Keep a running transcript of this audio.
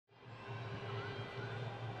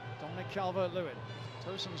Calvert-Lewin.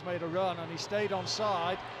 Tosun's made a run and he stayed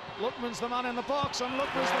onside. Lookman's the man in the box, and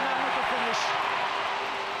Lookman's the man with the finish.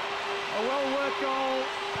 A well-worked goal,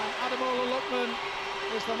 and Ademola Lookman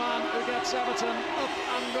is the man who gets Everton up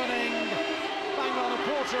and running. Bang on a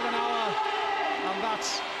quarter of an hour, and that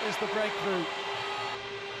is the breakthrough.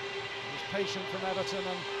 It was patient from Everton,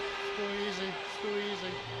 and it's too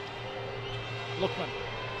easy. Lookman.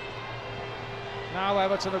 Now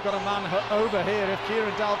Everton have got a man over here if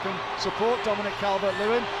Kieran Dowell can support Dominic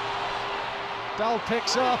Calvert-Lewin. Dowell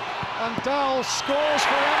picks up, and Dowell scores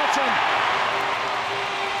for Everton.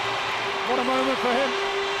 What a moment for him.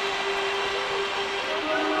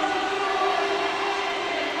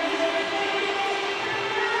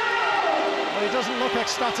 Well, he doesn't look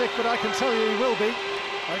ecstatic, but I can tell you he will be.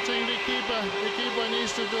 I think the keeper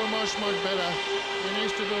needs to do much better. He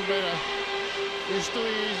needs to do better. It's too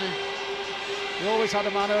easy. He always had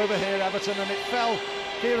a man over here, Everton, and it fell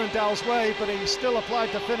Kieran Dowell's way, but he still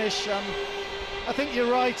applied the finish. And I think you're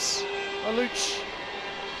right, Aluch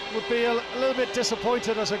would be a little bit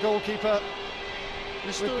disappointed as a goalkeeper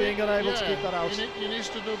with being unable to keep that out. He needs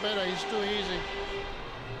to do better, it's too easy.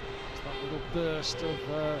 It's that little burst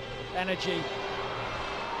of energy.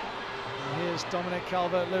 And here's Dominic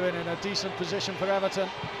Calvert-Lewin in a decent position for Everton.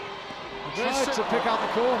 Tried to pick out the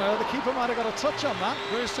corner, the keeper might have got a touch on that.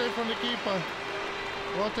 Great save from the keeper.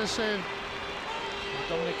 What a save.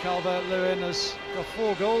 Dominic Calvert-Lewin has got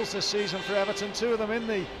 4 goals this season for Everton, 2 of them in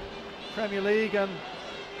the Premier League, and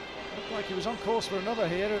looked like he was on course for another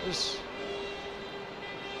here. It was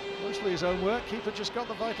mostly his own work. Keeper just got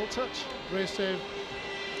the vital touch. Great save.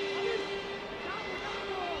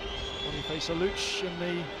 Boniface Aluch in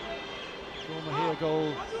the Gor Mahia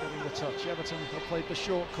goal, getting the touch. Everton have played the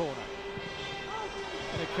short corner.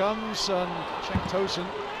 And it comes, and Cenk Tosun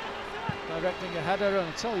directing a header, and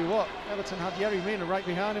I'll tell you what, Everton had Yerry Mina right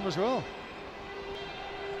behind him as well.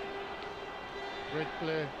 Great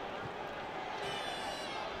play.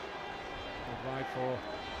 Good ride for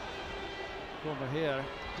Gor Mahia.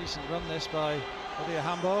 Decent run this by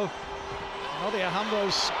Odiahambo.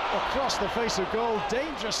 Odiahambo's across the face of goal,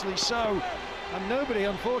 dangerously so, and nobody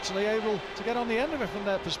unfortunately able to get on the end of it from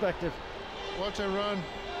their perspective. What a run.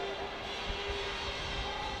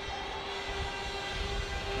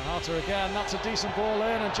 Arthur again, that's a decent ball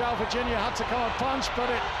in, and João Virginia had to come and punch, but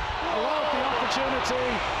it allowed the opportunity,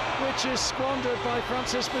 which is squandered by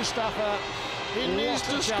Francis Mustafa. He needs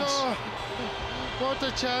to score. What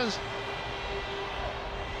a chance.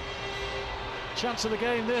 Chance of the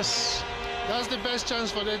game, this. That's the best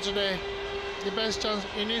chance for them today. The best chance.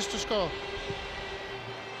 He needs to score.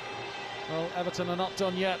 Well, Everton are not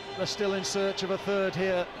done yet. They're still in search of a third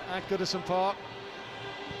here at Goodison Park.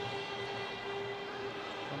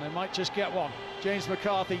 And they might just get one. James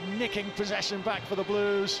McCarthy nicking possession back for the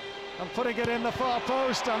Blues and putting it in the far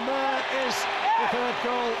post, and there is the third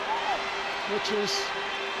goal, which is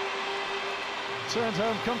turned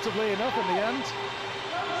home comfortably enough in the end.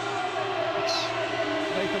 It's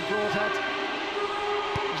Nathan Broadhead.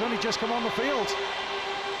 He's only just come on the field.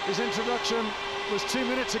 His introduction was 2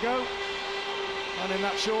 minutes ago, and in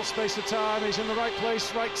that short space of time he's in the right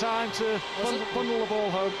place, right time to bundle the ball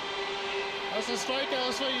home. As a striker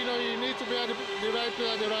also, you know, you need to be at the right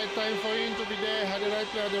place at the right time. For him to be there at the right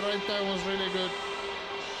place at the right time was really good.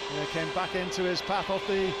 Yeah, came back into his path off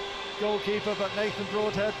the goalkeeper, but Nathan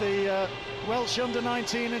Broadhead, the Welsh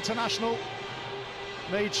under-19 international,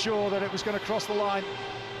 made sure that it was going to cross the line.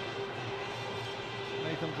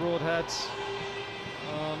 Nathan Broadhead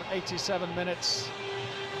on 87 minutes,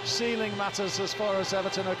 sealing matters as far as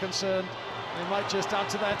Everton are concerned. They might just add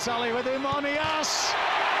to their tally with Oumar NIasse,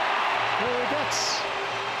 who gets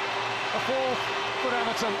a 4th for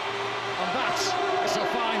Everton, and that is a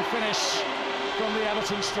fine finish from the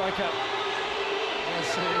Everton striker.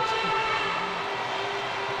 That's it.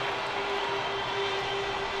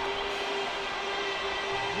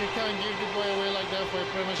 You can't give the boy away like that for a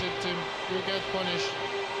Premiership team. You get punished.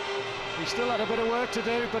 He still had a bit of work to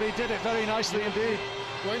do, but he did it very nicely indeed.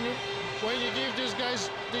 When you give these guys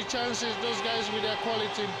the chances, those guys with their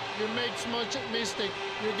quality, you make small mistake,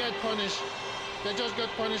 you get punished. They just got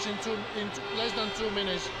punished in less than 2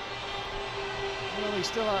 minutes. Well, he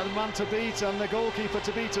still had a man to beat and the goalkeeper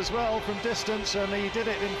to beat as well from distance, and he did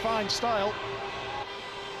it in fine style.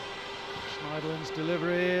 Schneiderlin's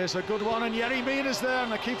delivery is a good one, and Yerry Mina's there,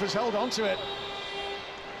 and the keeper's held on to it.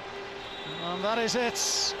 And that is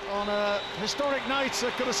it. On a historic night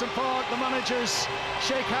at Goodison Park, the managers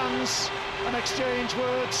shake hands and exchange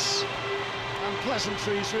words and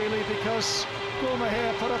pleasantries, really, because Gor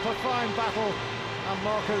Mahia put up a fine battle and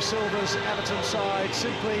Marco Silva's Everton side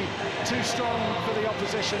simply too strong for the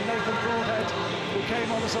opposition. Nathan Broadhead, who came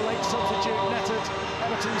on as a late substitute, netted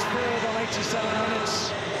Everton's third on 87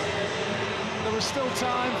 minutes. There was still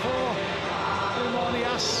time for Oumar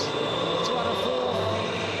NIasse to add a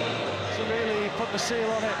fourth, to really put the seal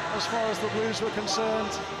on it as far as the Blues were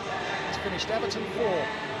concerned. It's finished Everton 4,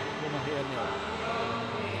 Gor Mahia 0.